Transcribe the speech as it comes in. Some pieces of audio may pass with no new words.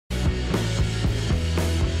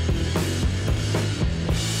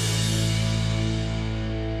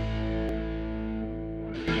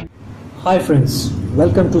Hi friends,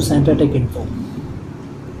 welcome to Santa Tech Info.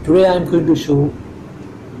 Today I am going to show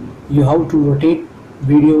you how to rotate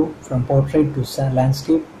video from portrait to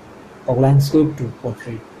landscape or landscape to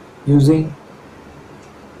portrait using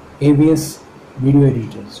AVS Video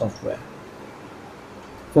Editor Software.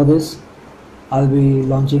 For this, I'll be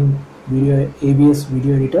launching AVS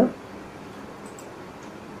Video Editor.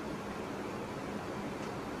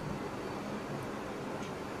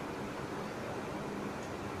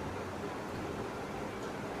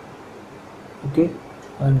 Okay,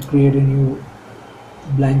 and create a new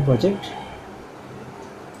blank project.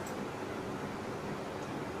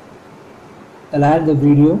 I'll add the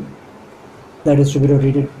video that is to be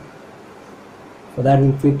rotated. For that,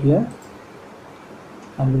 we'll click here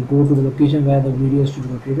and we'll go to the location where the video is to be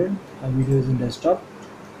rotated. My video is in desktop.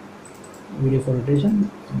 Video for rotation.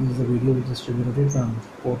 This is the video which is to be rotated from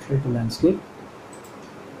portrait to landscape.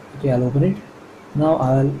 Okay, I'll open it. Now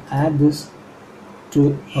I'll add this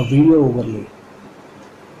to a video overlay.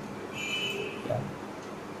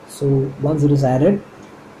 So once it is added,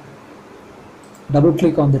 double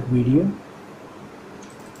click on that video.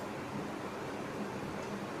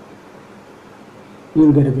 You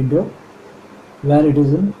will get a window where it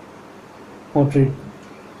is in portrait.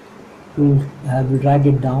 You will drag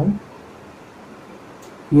it down.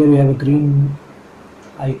 Here you have a green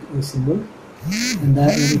icon symbol, and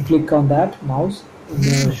that when you click on that mouse,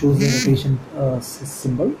 it shows the rotation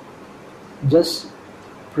symbol. Just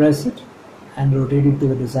press it and rotate it to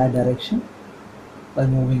the desired direction by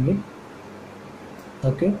moving it.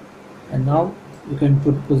 Okay, and now you can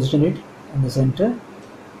position it in the center,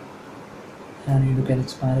 and you can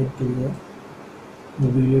expand it to the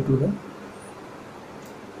video to the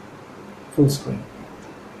full screen.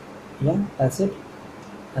 Yeah, that's it,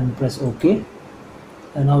 and press OK,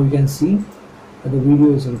 and now you can see that the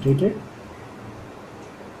video is rotated.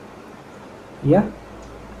 Yeah,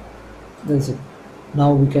 that's it.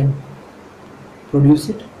 Now we can produce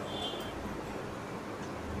it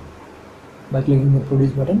by clicking the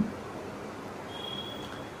produce button.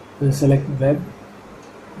 We'll select web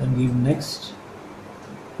and give next.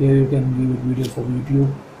 Here you can give it video for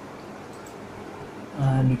YouTube,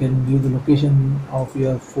 and you can give the location of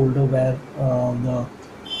your folder where the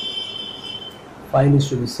file is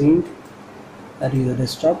to be saved. That is the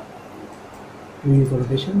desktop. Video for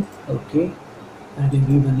rotation. Okay, and you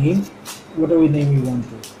can give the name, whatever name you want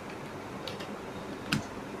to.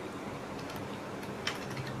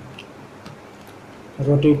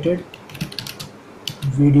 Rotated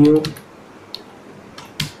video.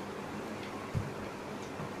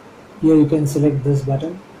 Here you can select this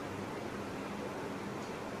button.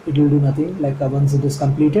 It will do nothing. Like once it is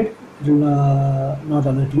completed, it will not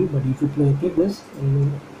alert you. But if you click this, it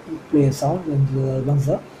will play a sound when once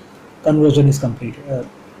the conversion is completed.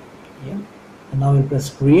 Yeah. And now we'll press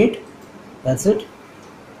create. That's it.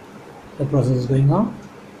 The process is going on.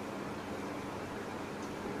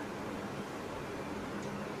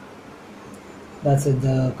 That's it,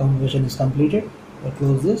 the conversion is completed. I'll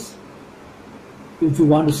close this. If you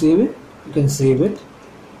want to save it, you can save it.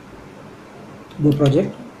 The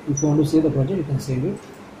project. If you want to save the project, you can save it.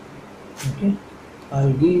 Okay.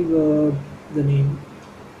 I'll give the name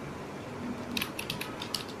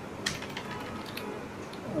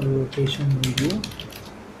rotation video.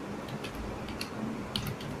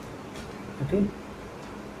 Okay.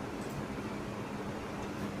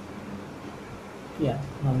 Yeah.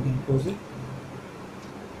 Now we can close it.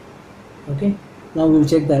 Okay, now we'll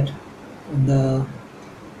check that in the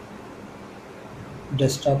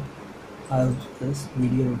desktop. I have this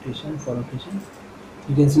video rotation for rotation.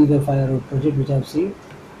 You can see the file project which I have saved,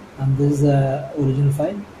 and this is the original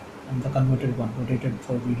file and the converted one, rotated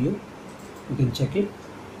for video. You can check it.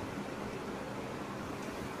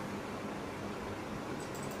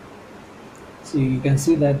 So you can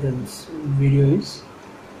see that this video is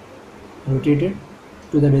rotated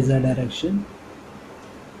to the desired direction.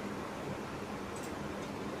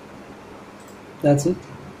 That's it,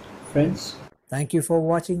 friends. Thank you for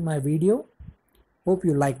watching my video. Hope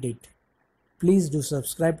you liked it. Please do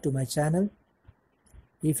subscribe to my channel.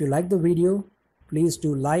 If you like the video, please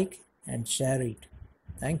do like and share it.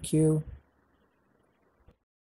 Thank you.